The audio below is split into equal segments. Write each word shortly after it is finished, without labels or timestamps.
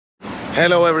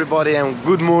Hello everybody and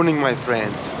good morning my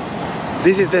friends.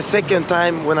 This is the second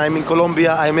time when I'm in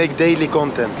Colombia I make daily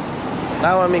content.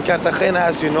 Now I'm in Cartagena,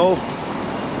 as you know.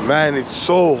 Man, it's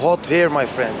so hot here my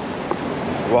friends.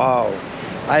 Wow,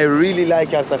 I really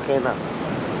like Cartagena.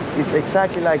 It's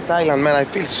exactly like Thailand, man. I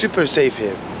feel super safe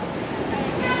here.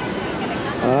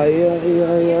 Ay, ay,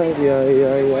 ay, ay, ay,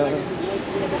 ay, ay.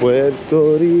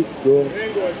 Puerto Rico.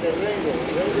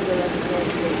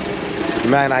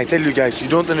 Man, I tell you guys, you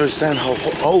don't understand how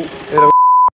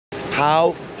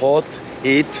hot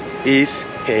it is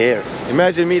here.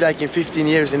 Imagine me like in 15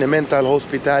 years in a mental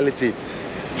hospitality,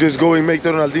 just going make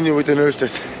the Ronaldinho with the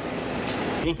nurses.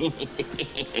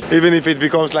 Even if it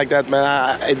becomes like that,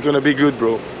 man, it's gonna be good,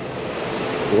 bro.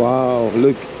 Wow,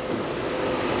 look.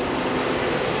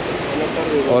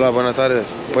 Hola, buenas tardes.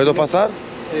 ¿Puedo pasar?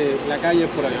 La calle es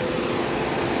por allá.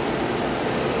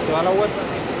 ¿Te da la vuelta?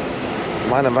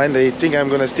 Man, they think I'm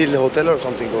gonna steal the hotel or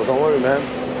something, bro. Don't worry, man.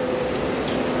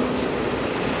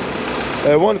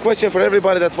 One question for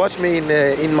everybody that watched me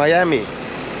in Miami.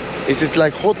 Is it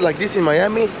like hot like this in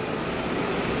Miami?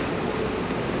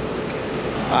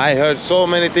 I heard so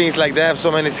many things like they have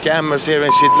so many scammers here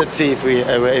and shit. Let's see if we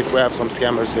have some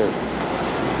scammers here.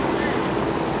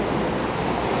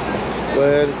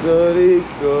 Puerto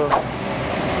Rico.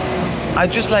 I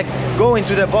just like go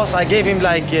into the bus. I gave him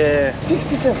like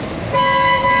 60 cents.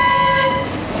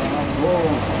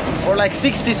 For like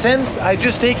 60 cents, I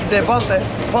just take the bus.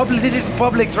 This is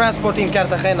public transport in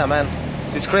Cartagena, man.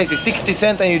 It's crazy. 60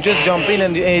 cents and you just jump in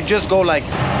and you just go like.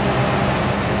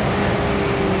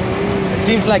 It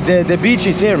seems like the beach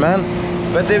is here, man.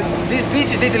 But this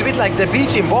beach is a little bit like the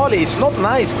beach in Bali. It's not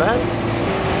nice, man.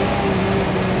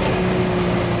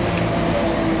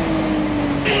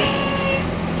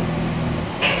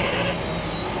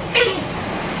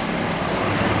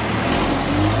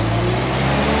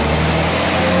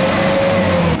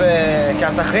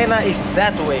 Cartagena is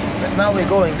that way, but now we're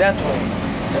going that way.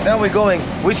 And then we're going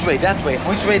which way? That way.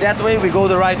 Which way? That way? We go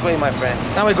the right way, my friends.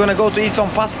 Now we're gonna go to eat some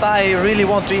pasta. I really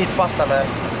want to eat pasta, man.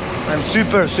 I'm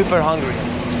super hungry.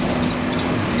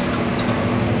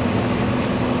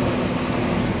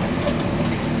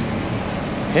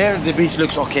 Here the beach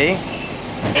looks okay.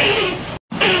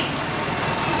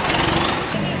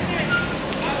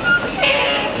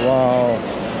 Wow.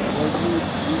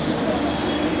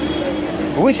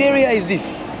 Which area is this?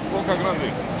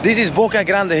 Bocagrande. This is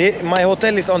Bocagrande. My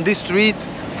hotel is on this street.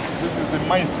 This is the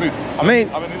main street.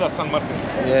 Avenida San Martin.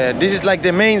 Yeah, this is like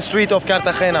the main street of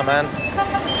Cartagena, man.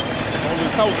 Only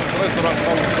 1,000 restaurants.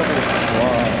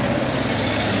 Wow.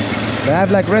 They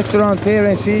have like restaurants here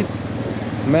and shit.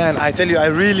 Man, I tell you, I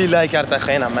really like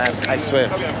Cartagena, man. I swear.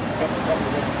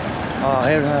 Ah,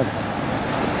 here we have.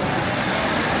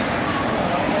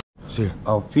 See.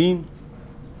 Auf ihn,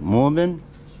 morgen,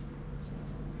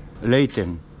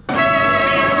 Leighton.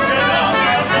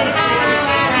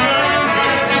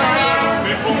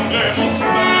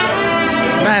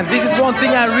 Man, this is one thing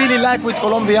I really like with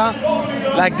Colombia.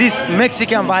 Like this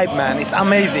Mexican vibe, man. It's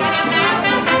amazing.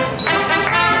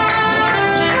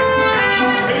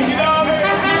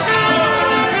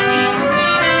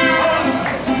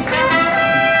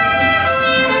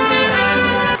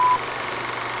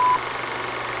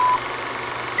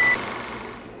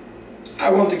 I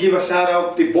want to give a shout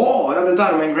out to båda de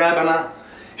tarmen grabbarna.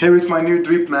 Here is my new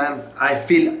drip, man. I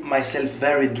feel myself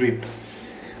very drip.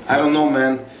 I don't know,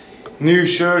 man. New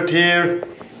shirt here,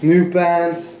 new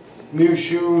pants, new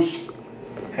shoes.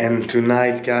 And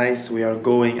tonight, guys, we are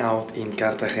going out in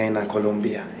Cartagena,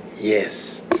 Colombia.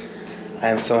 Yes.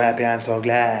 I'm so happy, I'm so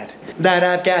glad that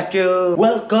I've got you.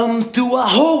 Welcome to a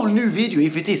whole new video.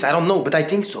 If it is, I don't know, but I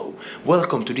think so.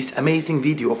 Welcome to this amazing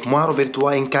video of moi, Roberto,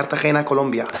 in Cartagena,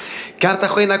 Colombia.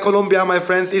 Cartagena, Colombia, my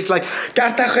friends, it's like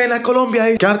Cartagena,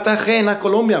 Colombia. Cartagena,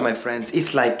 Colombia, my friends,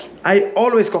 it's like, I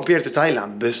always compare to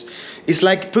Thailand, but it's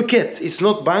like Phuket. It's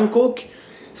not Bangkok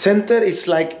center, it's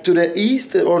like to the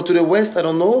east or to the west, I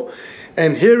don't know.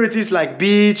 And here it is like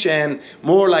beach and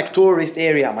more like tourist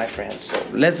area, my friends. So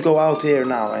let's go out here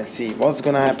now and see what's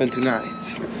gonna happen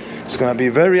tonight. It's gonna be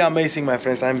very amazing, my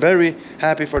friends. I'm very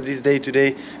happy for this day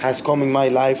today has come in my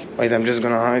life. Wait, I'm just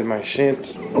gonna hide my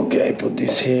shit. Okay, put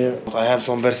this here. I have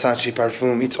some Versace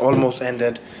perfume. It's almost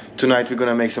ended. Tonight we're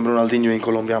gonna make some Ronaldinho in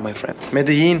Colombia, my friend.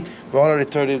 Medellín, we already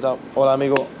turned it up. Hola,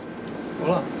 amigo.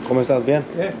 Hola. ¿Cómo estás? ¿Bien?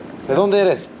 Bien. ¿De dónde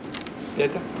eres?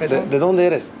 ¿De dónde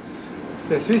eres?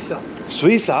 De Suiza.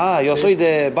 Suiza, yo soy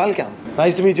de Balkan.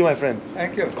 Nice to meet you, my friend.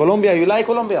 Thank you. Colombia, you like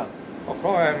Colombia? Of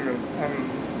course, I'm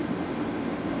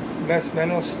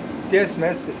menos 10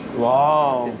 meses.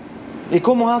 Wow. ¿Y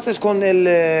cómo haces con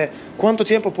el... ¿Cuánto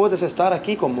tiempo puedes estar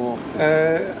aquí como...?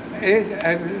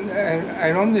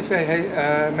 En only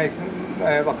make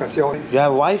vacaciones. You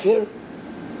have a wife here?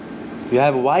 You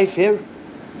have a wife here?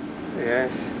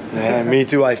 Yes. Yeah, me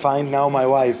too. I find now my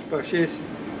wife. But she's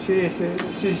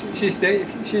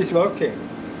working.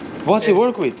 What she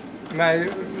work with? My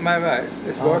wife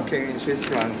is working in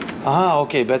Switzerland. Ah,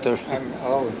 okay, better. I'm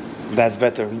alone. That's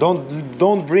better.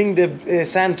 Don't bring the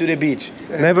sand to the beach.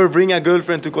 Never bring a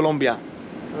girlfriend to Colombia.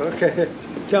 Okay.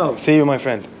 Ciao. See you, my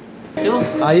friend.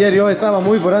 Ayer yo estaba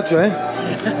muy borracho,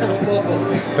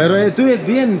 Pero tú es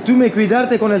bien, tú me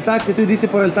cuidarte con el taxi, tú dices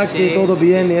por el taxi Sí. todo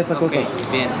bien y esas Okay,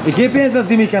 cosas. bien. ¿Y qué piensas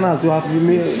de mi canal? ¿Tú has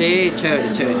Sí,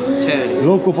 chévere.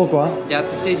 loco poco, Ya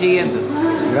te estoy siguiendo.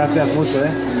 Gracias mucho,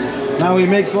 Now we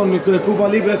make one Cuba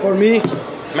Libre for me.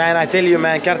 Man, I tell you,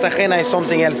 man, Cartagena is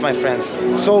something else, my friends.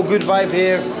 So good vibe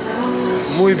here.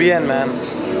 Muy bien, man.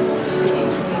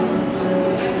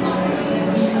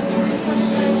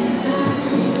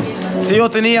 Si yo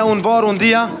tenía un bar un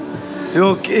día,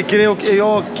 yo creo que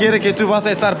yo quiero que tú vas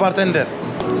a estar bartender.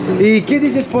 ¿Y qué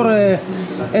dices por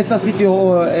este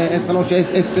sitio esta noche?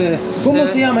 ¿Cómo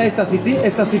se llama esta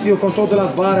sitio con todas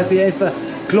las bares y esta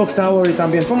Clocktower y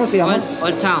también? ¿Cómo se llama?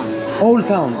 Old Town. Old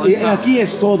Town. Old Y Town. aquí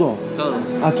es todo. Todo.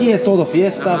 Aquí es todo,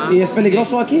 fiestas. Ajá. ¿Y es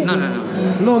peligroso aquí?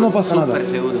 No. No pasa nada. Súper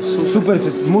seguro, súper.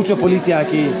 Súper, mucha policía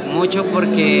aquí. Mucho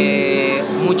porque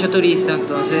mucho turista,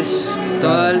 entonces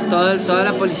toda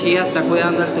la policía está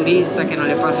cuidando al turista, que no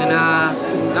le pase nada.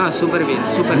 No, súper bien,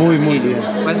 súper Muy tranquilo. bien.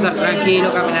 Puedes estar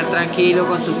tranquilo, caminar tranquilo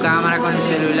con tu cámara, con el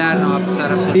celular, no va a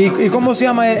pasar absolutamente. ¿Y cómo se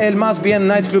llama el más bien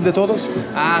nightclub de todos?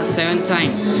 Seven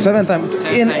Times. Seven Times.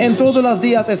 En todos los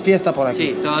días es fiesta por aquí.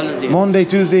 Sí, todos los días. Monday,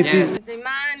 Tuesday, Yes.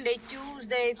 Monday,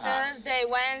 Tuesday, Thursday,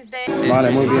 Wednesday. Vale,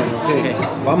 muy bien. Okay.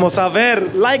 Vamos a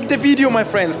ver. Like the video, my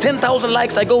friends. 10,000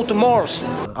 likes, I go to Mars.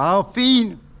 A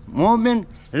few moments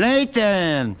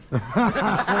later.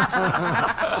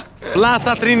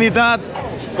 Plaza Trinidad,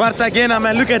 Cartagena,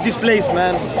 man. Look at this place,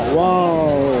 man.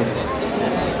 Wow.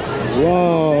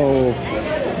 Wow.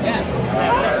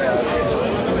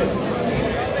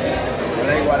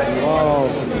 Wow.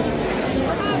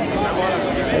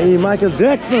 Hey, Michael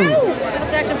Jackson. Michael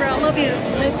Jackson, bro, I love you.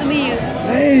 Nice to meet you.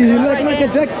 Hey, you like Michael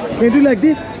Jackson? Can you do like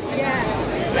this? Yeah,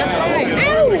 that's right.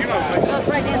 Ow! That's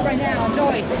right, dance right now.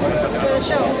 Enjoy. Enjoy the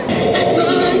show.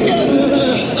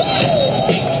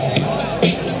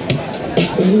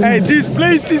 Hey, this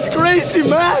place is crazy,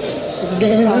 man.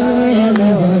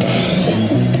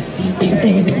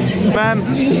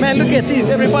 Man, look at this.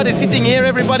 Everybody sitting here,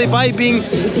 everybody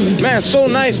vibing. Man, so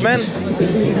nice, man.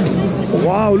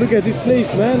 Wow, look at this place,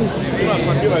 man.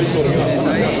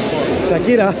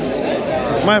 Shakira.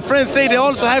 My friends say they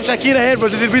also have Shakira here,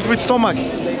 but a little bit with stomach.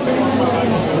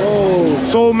 Oh,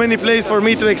 so many places for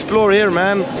me to explore here,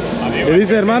 man. ¿Qué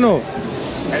dice, hermano?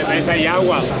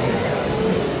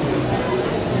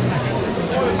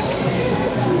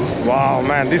 Wow,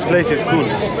 man, this place is cool.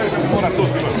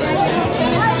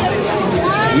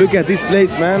 Look at this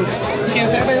place, man.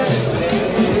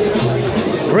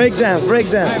 Breakdance,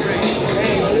 breakdance.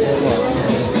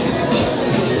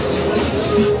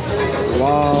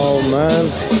 Wow,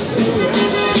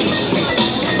 man.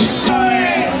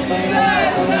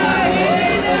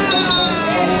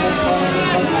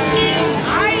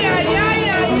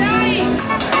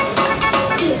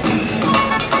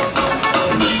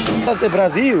 ¿Estás de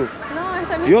Brasil?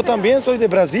 Yo también soy de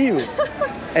Brasil.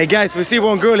 Hey guys, we see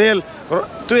one girl here.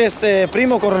 ¿Tú eres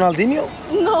primo con Ronaldinho?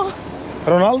 No,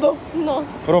 ¿Ronaldo? no,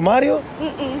 ¿Romario?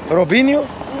 ¿Robinho?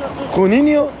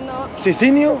 ¿Juninho? no,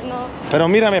 ¿Cicinho? no. Pero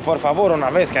mírame por favor una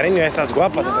vez, cariño, estás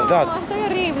guapa, de verdad. No, estoy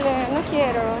horrible, no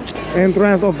quiero.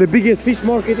 Entrance of the biggest fish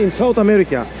market in South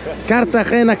America,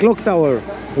 Cartagena Clocktower.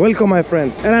 Welcome, my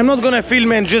friends. And I'm not gonna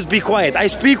film and just be quiet. I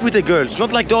speak with the girls,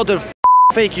 not like the other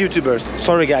fake YouTubers.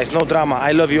 Sorry guys, no drama.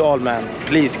 I love you all, man.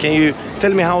 Please, can you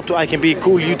tell me how I can be a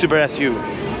cool YouTuber as you?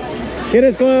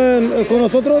 ¿Quieres con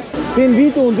nosotros? Te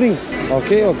invito a un drink. Ok,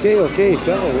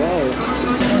 chao, wow.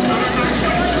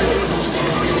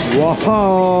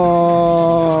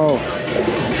 Wow.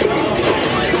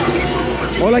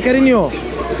 Hola, cariño.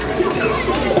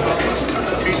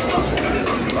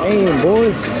 Damn,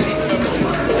 boy.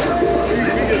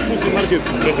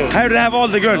 Here they have all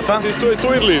the girls, huh? It's too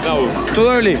early now. Too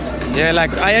early. Yeah,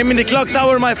 like I am in the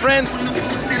Clocktower, my friends.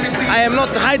 I am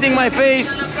not hiding my face.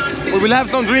 We will have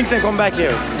some drinks and come back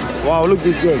here. Wow, look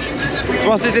these girls. It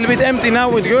was a little bit empty now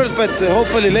with girls, but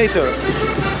hopefully later.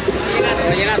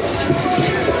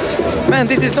 Man,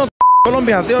 this is not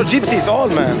Colombians, they are gypsies, all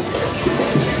man.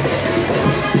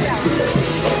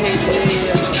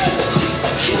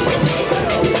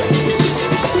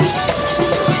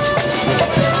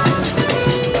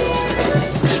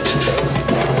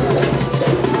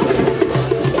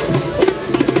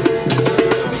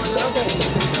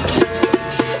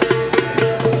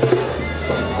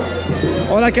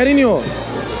 Hola, cariño.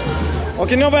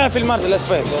 Ok, no voy a filmarte,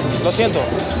 después. Lo siento.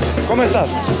 ¿Cómo estás?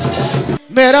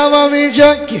 Merhaba mi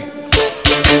Jackie.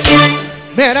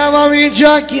 Merhaba mi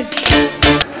Jackie.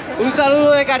 Un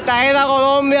saludo de Cartagena,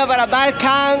 Colombia, para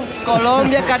Bocagrande,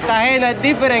 Colombia, Cartagena. Es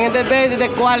diferente, es de best, de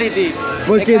quality.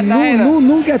 Porque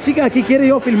nunca, chicas, aquí quiere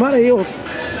yo filmar a ellos.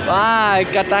 Ah, en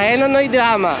Cartagena no hay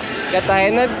drama.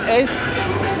 Cartagena es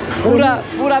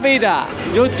pura vida.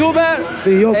 YouTuber,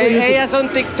 Sí, yo soy ellas son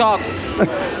TikTok.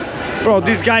 Bro,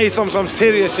 this guy is some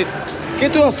serious shit. ¿Qué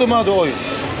tú has tomado hoy?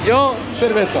 Yo,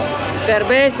 Cerveza.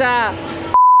 cerveza.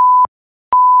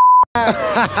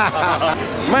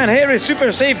 Man, here is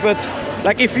super safe, but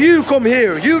like if you come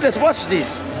here, you that watch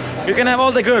this, you can have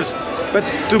all the girls. But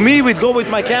to me, we go with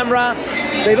my camera,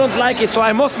 they don't like it, so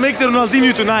I must make the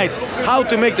Ronaldinho tonight. How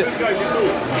to make the...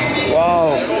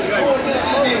 Wow.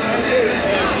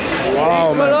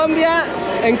 Wow, man.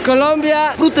 En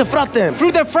Colombia, Frute frate.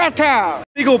 fruta frata.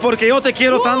 Digo, porque yo te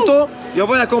quiero tanto, yo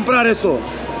voy a comprar eso.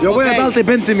 Yo voy a darte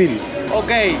 20,000.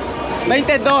 Ok,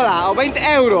 $20 o 20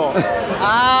 euros.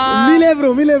 Ah,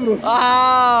 1,000 euros.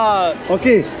 ah, Ok.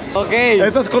 ok.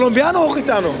 ¿Estás colombiano o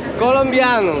gitano?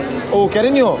 Colombiano. Oh,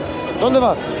 cariño, ¿dónde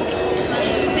vas?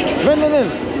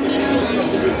 Ven.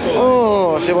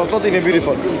 Oh, she was not even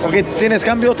beautiful. Ok, ¿tienes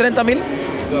cambio 30,000?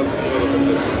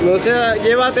 No sé,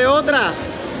 llévate otra.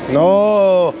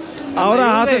 No,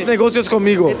 ahora ayude. haces negocios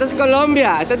conmigo. Esta es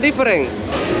Colombia, esta es diferente.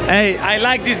 Hey, I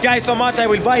like this guy so much, I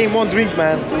will buy him one drink,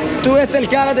 man. Tú eres el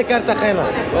cara de Cartagena.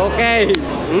 Ok.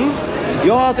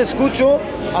 Yo te escucho,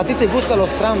 a ti te gustan los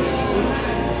trans.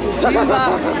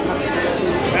 Chimba.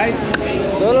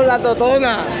 Solo la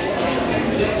totona.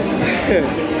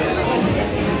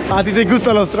 A ti te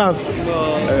gustan los trans.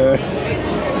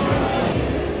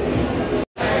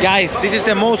 Guys, this is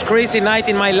the most crazy night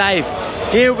in my life.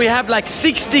 Here we have like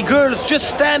 60 girls just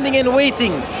standing and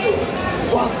waiting.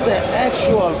 What the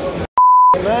actual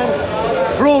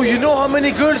man? Bro, you know how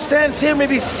many girls stands here?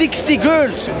 Maybe 60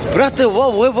 girls. Brate,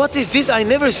 what is this? I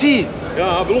never see.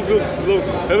 Yeah, look,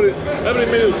 every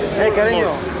minute. Hey,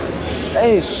 cariño.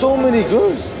 Hey, so many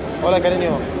girls. Hola,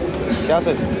 cariño. ¿Qué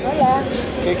haces? Hola.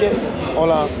 ¿Qué?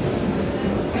 Hola.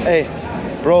 Hey,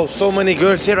 bro, so many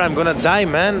girls here. I'm gonna die,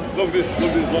 man. Look this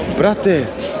one. Brate.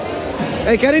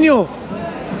 Hey, cariño.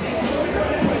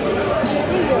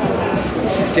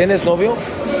 ¿Tienes novio?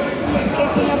 Que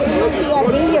si no fumo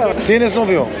cigarrillo. ¿Tienes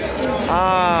novio?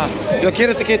 Ah, yo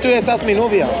quiero que tú seas mi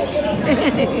novia.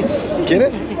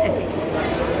 ¿Quieres?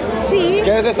 Sí.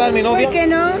 ¿Quieres estar mi novia? ¿Por qué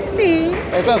no? Sí.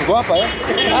 Estás guapa, ¿eh?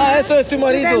 Ah, esto es tu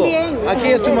marido. También. Aquí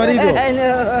es tu marido.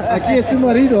 No. Aquí es tu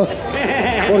marido.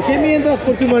 ¿Por qué mientras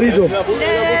por tu marido?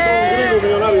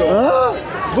 Ah,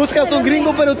 buscas un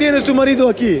gringo pero tienes tu marido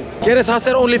aquí. ¿Quieres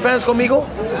hacer OnlyFans conmigo?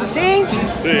 Sí.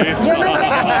 Yo me...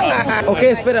 Ok,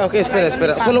 espera.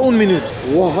 Solo un minuto.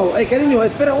 Wow, hey, cariño,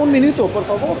 espera un minuto, por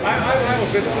favor.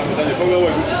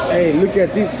 Hey, look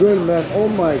at this girl, man. Oh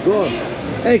my God.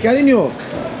 Hey, cariño,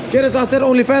 ¿quieres hacer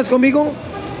OnlyFans conmigo?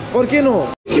 ¿Por qué no?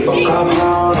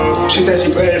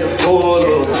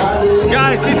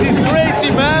 Guys, this is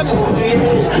crazy, man.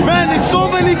 Man, it's so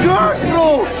many girls,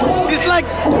 bro. It's like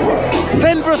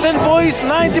 10% boys,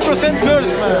 90% girls,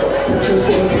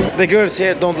 man. The girls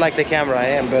here don't like the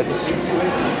camera, but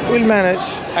we'll manage.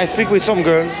 I speak with some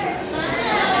girls.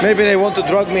 Maybe they want to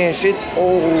drug me and shit.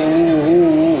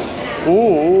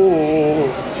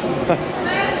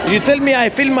 You tell me I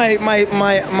film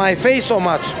my face so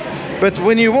much, but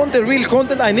when you want the real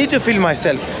content, I need to film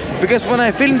myself. Because when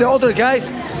I film the other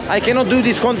guys, I cannot do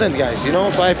this content, guys, you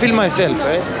know? So I film myself,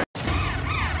 eh?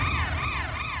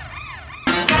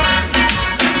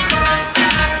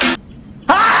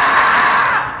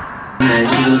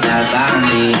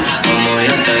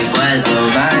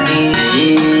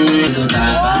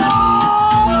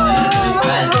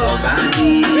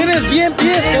 Tienes bien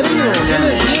pies, cariño. Tienes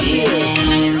bien pies.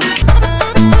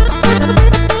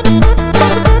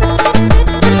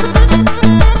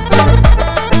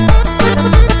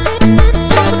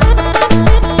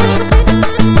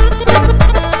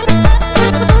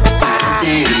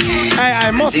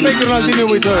 I must make Ronaldinho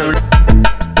with her.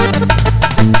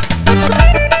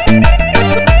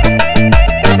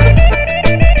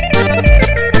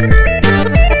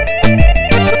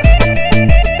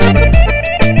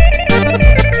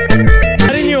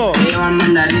 Cariño,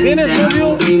 ¿tienes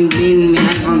novio?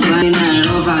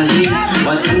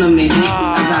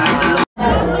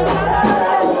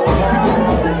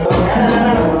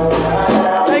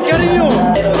 Hey, cariño.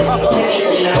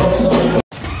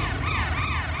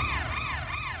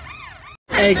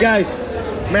 Hey guys,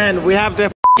 man, we have the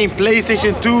f***ing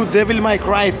PlayStation 2 Devil May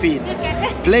Cry feed.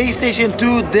 PlayStation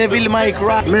 2 Devil May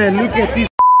Cry. Man, look at this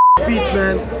feet,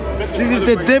 man. This is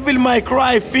the Devil May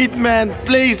Cry feet, man.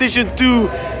 PlayStation 2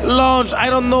 launch. I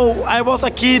don't know. I was a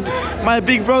kid. My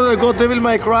big brother got Devil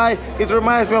May Cry. It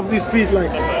reminds me of these feet.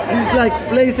 Like this is like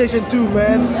PlayStation 2,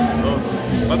 man.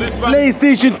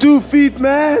 PlayStation 2 feet,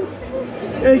 man.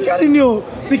 Hey, cariño,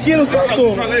 te quiero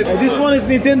tanto. This one is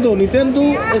Nintendo.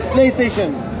 Nintendo es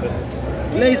PlayStation.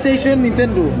 PlayStation,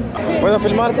 Nintendo. ¿Puedo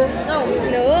filmarte? No,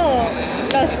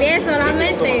 los pies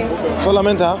solamente.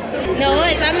 Solamente, ¿ah? No,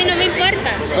 eso a mí no me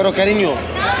importa. Pero cariño,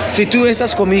 si tú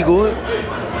estás conmigo,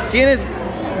 tienes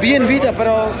bien vida,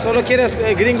 pero solo quieres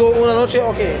gringo una noche,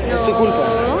 ok, es tu culpa.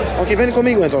 Ok, ven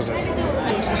conmigo entonces.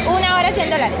 Una hora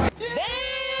 $100.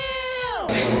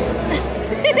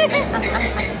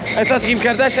 ¿Estás Kim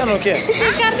Kardashian o qué?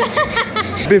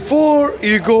 Before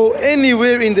you go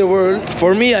anywhere in the world,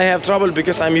 for me I have trouble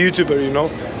because I'm a YouTuber, you know.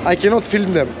 I cannot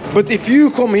film them. But if you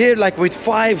come here like with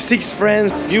 5, 6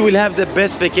 friends, you will have the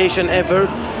best vacation ever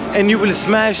and you will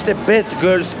smash the best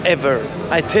girls ever.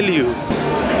 I tell you.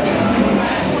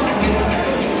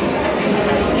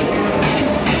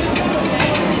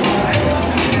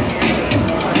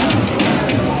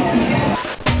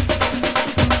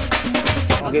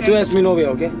 Okay, tú eres mi novia,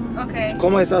 ¿ok? Okay.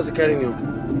 ¿Cómo estás, cariño?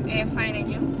 Fine, and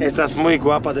you? Estás muy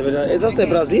guapa, de verdad. ¿Estás de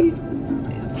Brasil?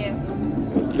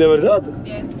 Yes. ¿De verdad?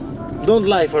 Yes. Don't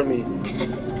lie for me.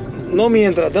 No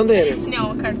mientras, ¿dónde eres?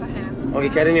 No, Cartagena.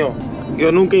 Ok, cariño,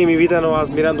 yo nunca en mi vida no vas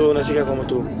mirando a una chica como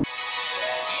tú.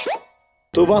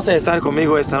 Tú vas a estar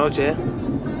conmigo esta noche, ¿eh?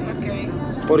 Okay.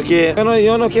 Porque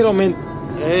yo no quiero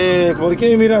 ¿por qué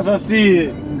me miras así?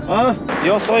 ¿Ah?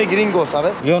 Yo soy gringo,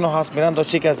 ¿sabes? Yo no vas mirando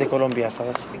chicas de Colombia,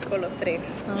 ¿sabes? Con los tres.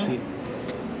 Sí.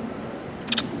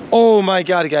 Oh my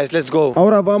God, guys, let's go.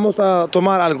 Ahora vamos a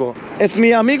tomar algo. Es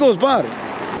mi amigo's bar.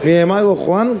 Mi amigo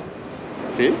Juan.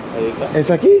 Sí, ahí está.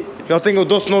 ¿Es aquí? Yo tengo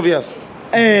 2 novias.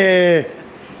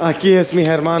 Aquí es mi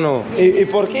hermano. ¿Y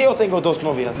por qué yo tengo 2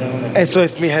 novias? Esto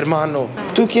es mi hermano.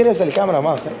 Tú quieres el cámara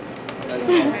más, ¿eh?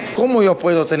 ¿Cómo yo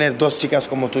puedo tener 2 chicas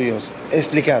como tuyos?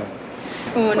 Explicar.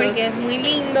 Porque es muy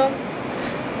lindo,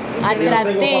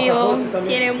 Atractivo.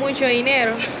 tiene mucho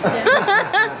dinero.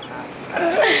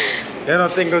 Yo no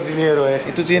tengo dinero, ¿eh?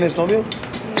 ¿Y tú tienes novio?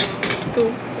 Tú.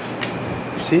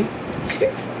 ¿Sí?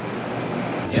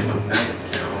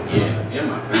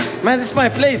 Man, this is my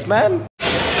place, man.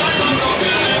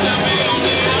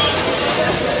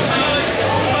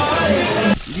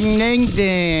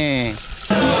 Dinengde.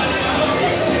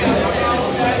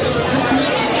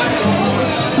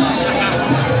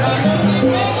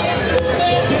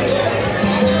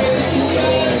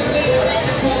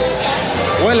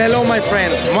 Well, hello my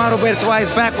friends, Roberto is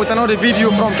back with another video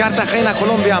from Cartagena,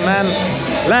 Colombia, man.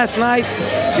 Last night,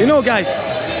 you know guys,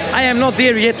 I am not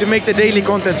there yet to make the daily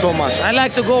content so much. I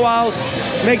like to go out,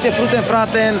 make the fruten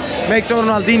fraten, make some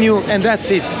Ronaldinho, and that's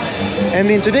it. And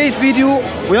in today's video,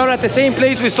 we are at the same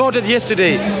place we started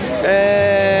yesterday.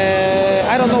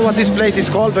 I don't know what this place is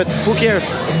called, but who cares?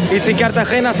 It's in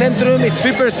Cartagena Centrum, it's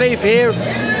super safe here.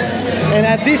 And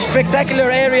at this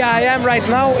spectacular area I am right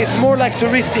now, it's more like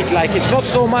touristic, like it's not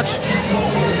so much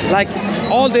like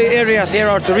all the areas here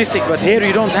are touristic, but here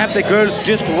you don't have the girls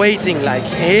just waiting. Like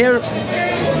here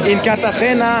in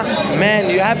Cartagena, man,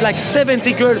 you have like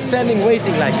 70 girls standing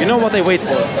waiting, like you know what they wait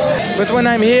for. But when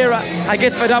I'm here, I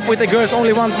get fed up with the girls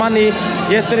only want money.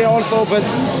 Yesterday also, but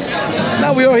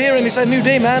now we are here and it's a new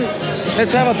day, man.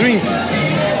 Let's have a drink.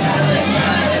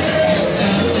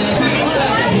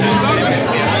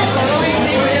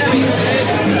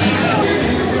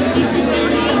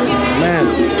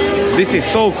 This is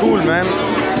so cool, man.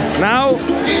 Now,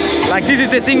 like this is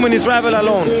the thing when you travel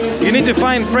alone. You need to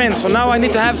find friends. So now I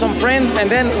need to have some friends and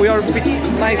then we are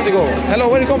nice to go. Hello,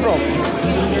 where do you come from?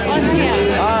 Austria.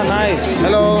 Ah, nice.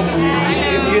 Hello.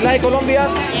 You like Colombia?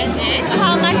 Yes.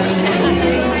 How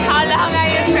long are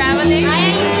you traveling?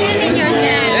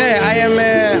 Yeah,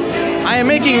 I am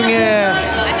making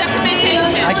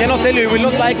documentation. I cannot tell you. You will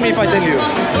not like me if I tell you.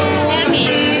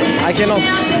 I cannot.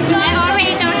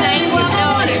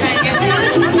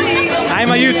 I'm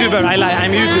a YouTuber. I'm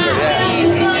a YouTuber.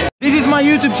 Yeah. This is my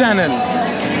YouTube channel.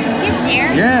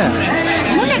 Yeah.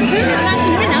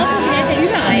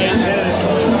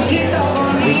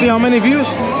 You see how many views?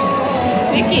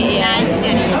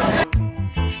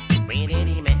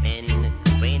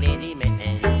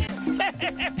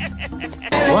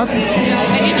 What?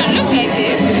 I didn't look like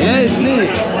this. Yeah, it's me.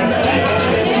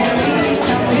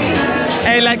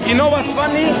 Hey, like, you know what's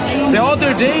funny? The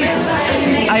other day,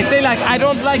 I say like, I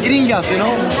don't like gringas, you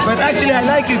know? But actually, I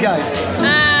like you guys.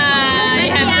 I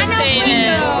have to say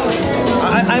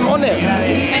that. I'm on it.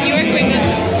 And you were quicker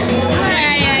too.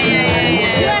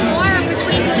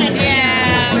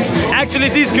 Yeah.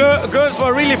 Actually, these girls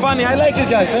were really funny. I like you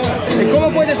guys.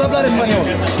 ¿Cómo puedes hablar español?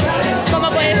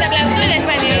 ¿Cómo puedes hablar tú el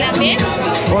español también?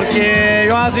 Porque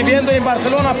yo estoy viviendo en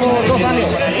Barcelona por 2 años.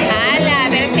 ¡Hala!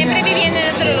 Pero siempre viviendo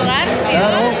en otro lugar,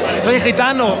 Claro, soy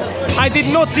gitano. I did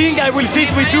not think I will sit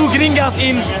with 2 gringas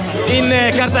in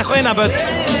Cartagena, but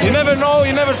you never know,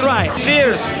 you never try.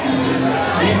 Cheers!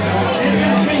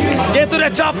 Get to the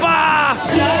chopper!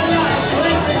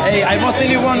 Hey, I must tell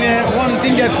you one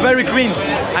thing that's very cringe.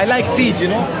 I like feet, you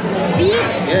know? Feet?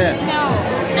 Yeah. No.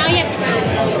 Now you have to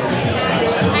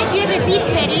I do have a feet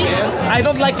fetish. I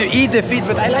don't like to eat the feet,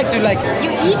 but I like to like...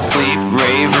 You eat? Sleep,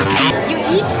 rave, repeat. You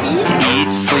eat feet?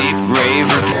 Eat, sleep, rave,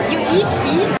 repeat. You eat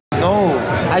feet? No,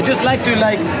 I just like to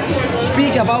like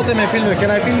speak about them and film them. Can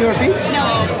I film your feet?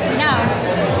 No. No.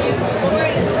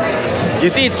 You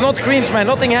see, it's not cringe, man.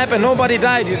 Nothing happened. Nobody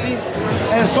died, you see?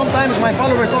 And sometimes my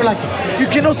followers are like, you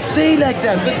cannot say like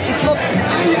that, but it's not,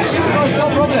 it's no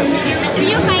problem. Do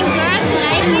you find girls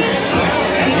like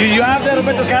it? You have the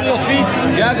Roberto Carlos feet,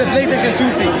 you have the PlayStation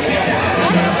 2 feet.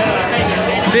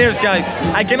 Serious, guys.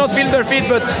 I cannot film their feet,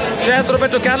 but she has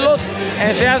Roberto Carlos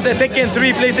and she has the Tekken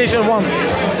 3 PlayStation 1.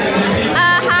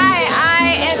 Hi,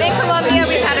 I am in Colombia.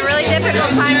 We've had a really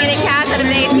difficult time getting cash out of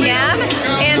the ATM,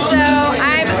 and so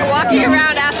I'm walking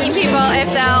around asking people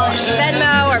if they'll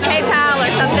Venmo or PayPal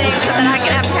or something so that I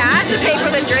can have cash to pay for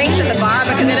the drinks at the bar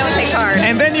because they don't take cards.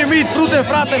 And then you meet Frute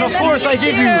Frat, and of course I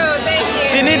give you. Thank you.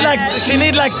 She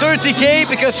need like 30K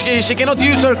because she cannot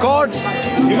use her card.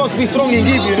 You must be strong and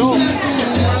give, you know.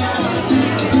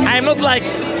 I'm not like,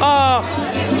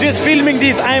 just filming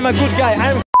this. I am a good guy.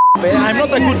 I'm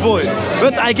not a good boy,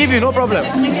 but I give you no problem.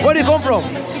 Where do you come from?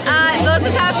 Los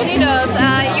Estados Unidos,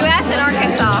 U.S. and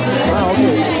Arkansas. Ah,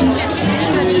 okay.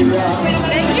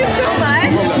 Thank you so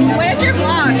much. What is your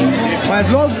vlog? My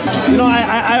vlog? You know,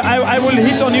 I will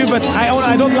hit on you, but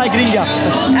I don't like gringas.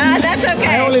 That's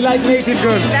okay. I only like native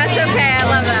girls. That's okay. I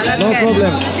love that. That's no good.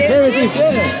 problem. There it is.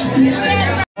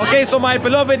 Yeah. Okay, so my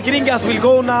beloved gringas will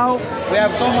go now. We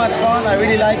have so much fun. I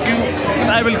really like you. But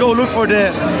I will go look for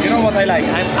the, you know what I like.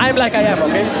 I'm like I am,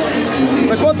 okay?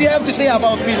 But what do you have to say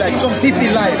about me? Like some tip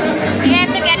in life? You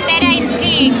have to get better in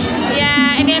skiing.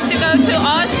 Yeah, and you have to go to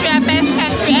Austria, best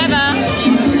country ever.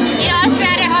 In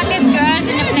Austria, the hottest girls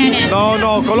in the planet.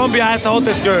 No, Colombia has the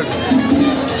hottest girls.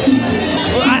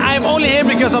 I'm only here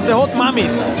because of the hot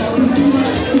mummies.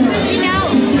 We know.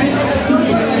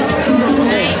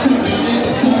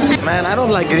 Man, I don't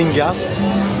like gringas.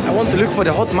 I want to look for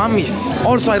the hot mummies.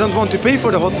 Also, I don't want to pay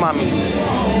for the hot mummies.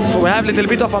 So we have a little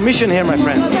bit of a mission here, my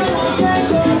friend.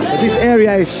 But this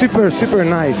area is super, super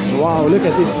nice. Wow, look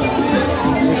at this.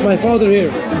 It's my father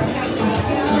here.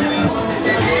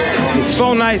 It's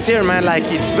so nice here, man. Like,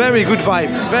 it's very good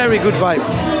vibe. Very good vibe.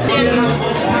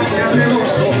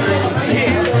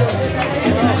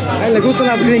 ¿Le gustan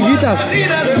las gringuitas?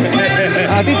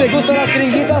 ¿A ti te gustan las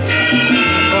gringuitas?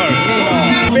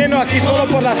 Veno aquí solo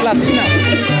por las latinas.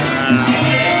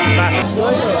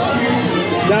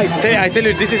 Guys, I tell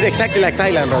you, this is exactly like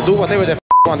Thailand, bro. Do whatever the f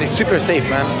you want. It's super safe,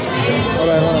 man.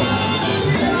 Alright, hold on.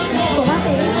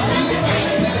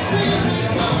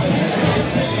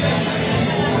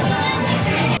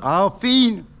 A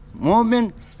few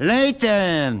moments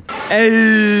later.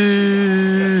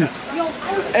 Hey!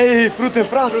 Hey, Frute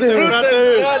Frate!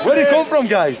 Where do you come from,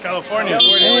 guys? California.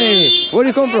 Hey, where do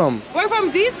you come from? We're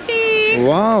from DC.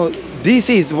 Wow, DC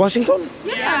is Washington?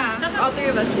 Yeah, all 3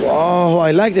 of us. Wow,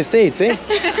 I like the States, eh?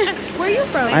 Where are you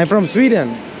from? I'm from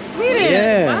Sweden. Sweden.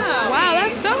 Yeah. Wow,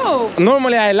 that's dope.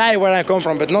 Normally I lie where I come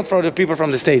from, but not for the people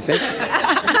from the States, eh?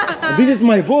 This is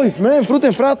my voice, man,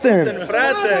 Frute Frate.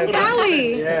 From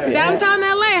Cali. Downtown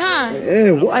LA, huh?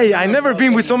 Yeah, why? I never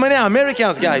been with so many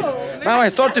Americans, guys. Now I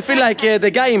start to feel like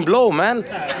the guy in Blow, man.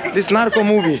 This narco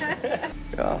movie.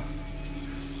 Yeah.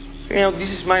 You know,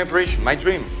 this is my operation, my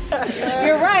dream.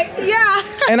 You're right, yeah.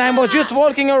 And I was just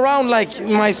walking around like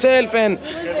myself, and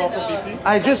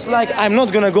I just like, I'm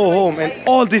not gonna go home. And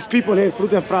all these people here,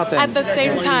 Frute Frate. At the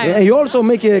same time. Yeah, you also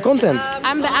make content.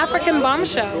 I'm the African bomb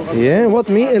show. Yeah, what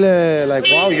me? Like,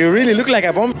 wow, you really look like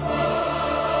a bomb.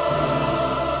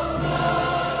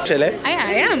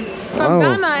 I am. From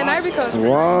Ghana and Ivory Coast.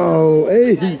 Wow,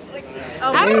 hey. Hey,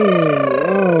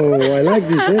 wow, I like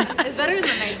this, eh? It's better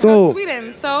than nice. So,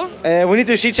 Sweden, so? We need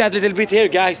to chit chat a little bit here,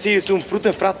 guys. See you soon,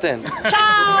 Frute Frate.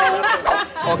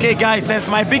 Ciao! Okay, guys, since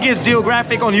my biggest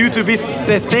geographic on YouTube is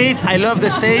the States, I love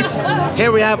the States.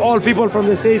 Here we have all people from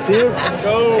the States here.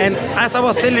 And as I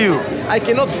was telling you, I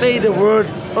cannot say the word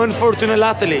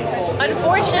unfortunately.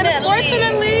 Unfortunately.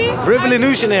 Unfortunately.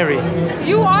 Revolutionary.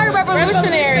 You are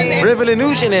revolutionary.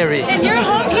 Revolutionary. In your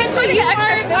home country, you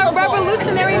are a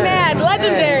revolutionary man,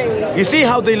 legendary. You see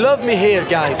how they love me here,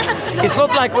 guys. It's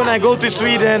not like when I go to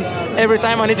Sweden, every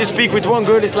time I need to speak with one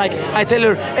girl, it's like I tell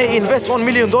her, hey, invest $1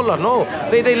 million. No,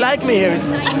 they like me here.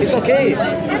 It's okay.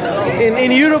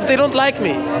 In Europe, they don't like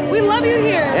me. We love you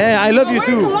here. Yeah, I love you we're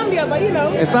too. In Colombia, but you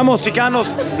know. Estamos chicanos,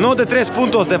 no de 3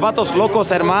 puntos, de vatos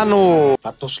locos, hermano.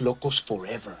 Vatos locos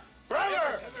forever.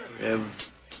 Forever.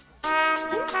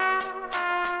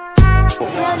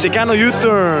 Chicano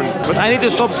U-turn. But I need to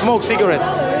stop smoke cigarettes.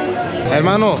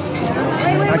 Hermano,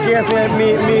 aquí es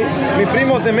mi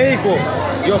primos de México.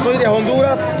 Yo soy de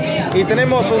Honduras y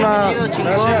tenemos una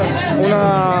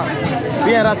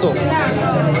bien rato.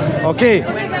 Okay,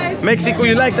 Mexico,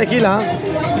 you like tequila? Huh?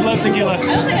 I love tequila.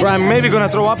 Bro, I'm maybe gonna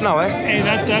throw up now, eh? Hey,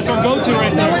 that's our go-to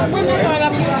right there.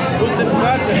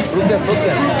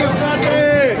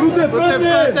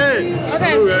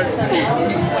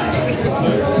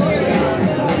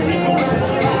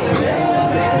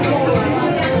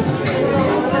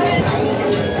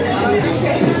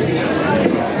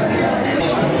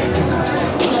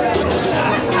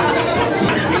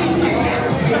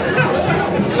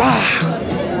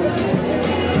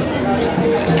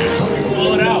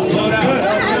 Blow it out, blow it out.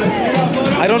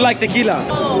 I don't like tequila,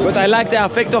 but I like the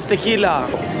effect of tequila.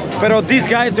 Pero these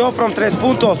guys, they're from 3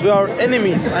 puntos. We are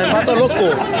enemies. I'm Vato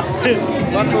Loco.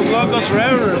 Vatos locos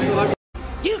forever.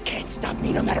 You can't stop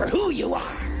me no matter who you are.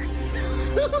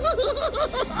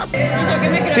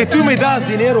 Si tú me das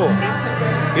dinero,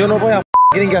 yo no voy a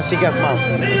gringas chicas más.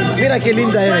 Mira qué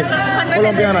linda eres,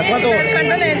 colombiana. ¿Cuánto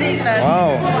necesitas?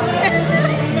 Wow.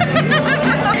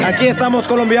 Aquí estamos,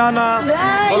 colombiana.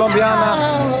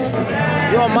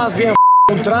 Yo más bien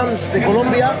un trans de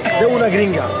Colombia de una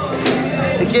gringa.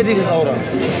 ¿Y qué dices ahora?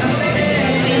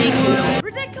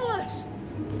 Ridiculous.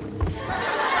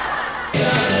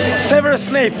 Severus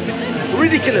Snape.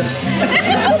 Ridiculous.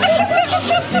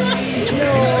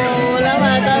 No, la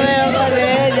mata veo con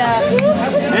ella.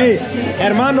 Hey,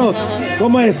 hermanos,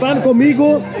 ¿cómo están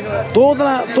conmigo?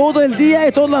 Todo el día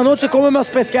y toda la noche comemos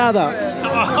pescada.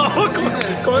 ¿Comes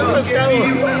pescado?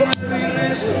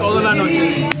 Toda la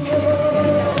noche.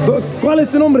 ¿Cuál es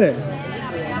tu nombre?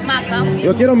 Maca.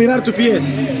 Yo quiero mirar tus pies.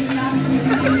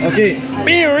 Ok.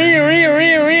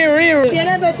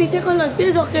 ¿Tienes fetiche con los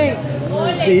pies o qué?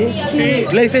 Sí.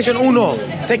 PlayStation 1,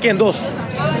 Tekken 2.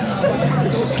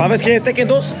 ¿Sabes qué es Tekken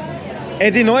 2?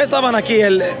 Eddie, no estaban aquí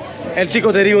el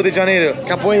chico de Río de Janeiro.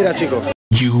 Capoeira, chico.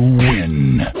 You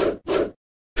win.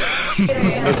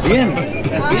 Es bien.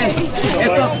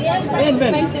 Estás bien,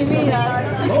 ven.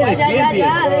 No, es bien, pies.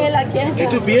 ¿Y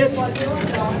tu pies?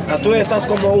 Tú estás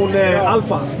como un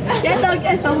alfa.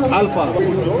 Alfa.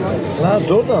 Ah,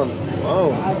 Jordans.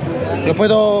 Wow. ¿Yo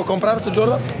puedo comprar tu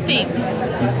Jordan? Sí.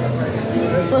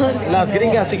 Las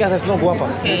gringas chicas son guapas.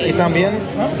 Sí. Y también.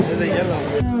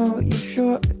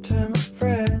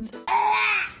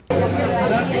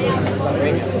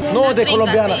 No, de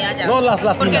colombianas, no las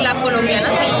latinas. Porque las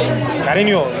colombianas sí.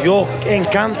 Cariño, yo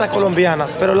encanta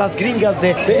colombianas, pero las gringas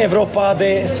de Europa,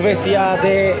 de Suecia,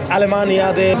 de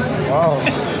Alemania, de... Wow,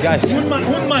 guys. Un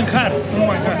manjar.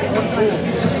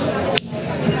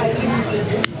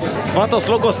 Vatos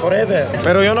locos forever.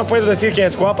 Pero yo no puedo decir que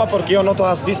es guapa porque yo no te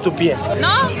has visto pies.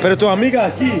 ¿No? Pero tu amiga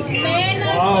aquí.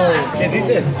 Wow. ¿Qué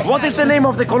dices? What is the name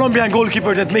of the Colombian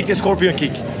goalkeeper that make the scorpion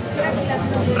kick?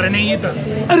 Reneguita.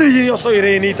 Yo soy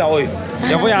reinita hoy.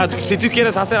 Yo voy a, si tú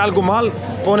quieres hacer algo mal,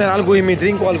 poner algo en mi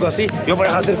drink o algo así, yo voy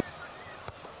a hacer.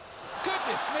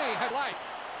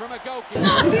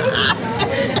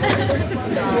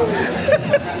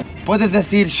 Puedes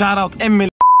decir shout out Emily.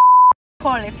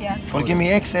 Porque mi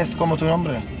ex es como tu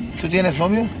nombre. ¿Tú tienes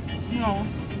novio? No.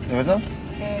 ¿De verdad?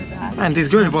 De verdad. Man, this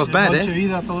girl was bad,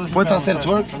 ¿Puedes hacer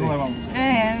twerk?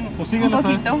 Un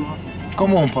poquito.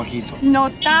 Como un poquito.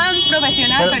 No tan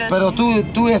profesional, pero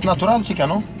tú es natural, chica,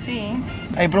 ¿no? Sí.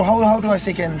 Hey, bro, how do I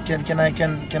say can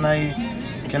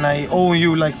I owe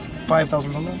you like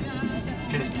 $5,000?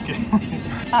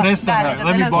 Préstame,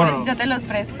 let me borrow. Yo te los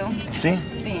presto. ¿Sí?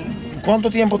 Sí. ¿Cuánto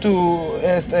tiempo tú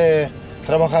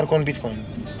trabajar con Bitcoin?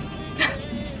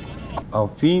 A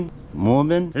few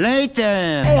moments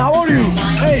later. Hey, how are you?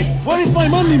 Hey, what is my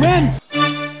money, man?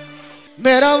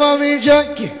 Mera mami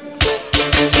junkie.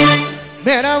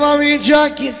 Mera mami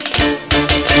junkie.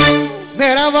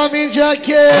 Mera mami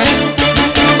junkie.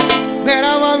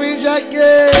 Mera mami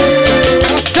junkie.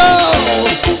 Go,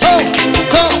 go,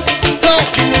 go,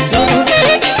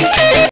 go.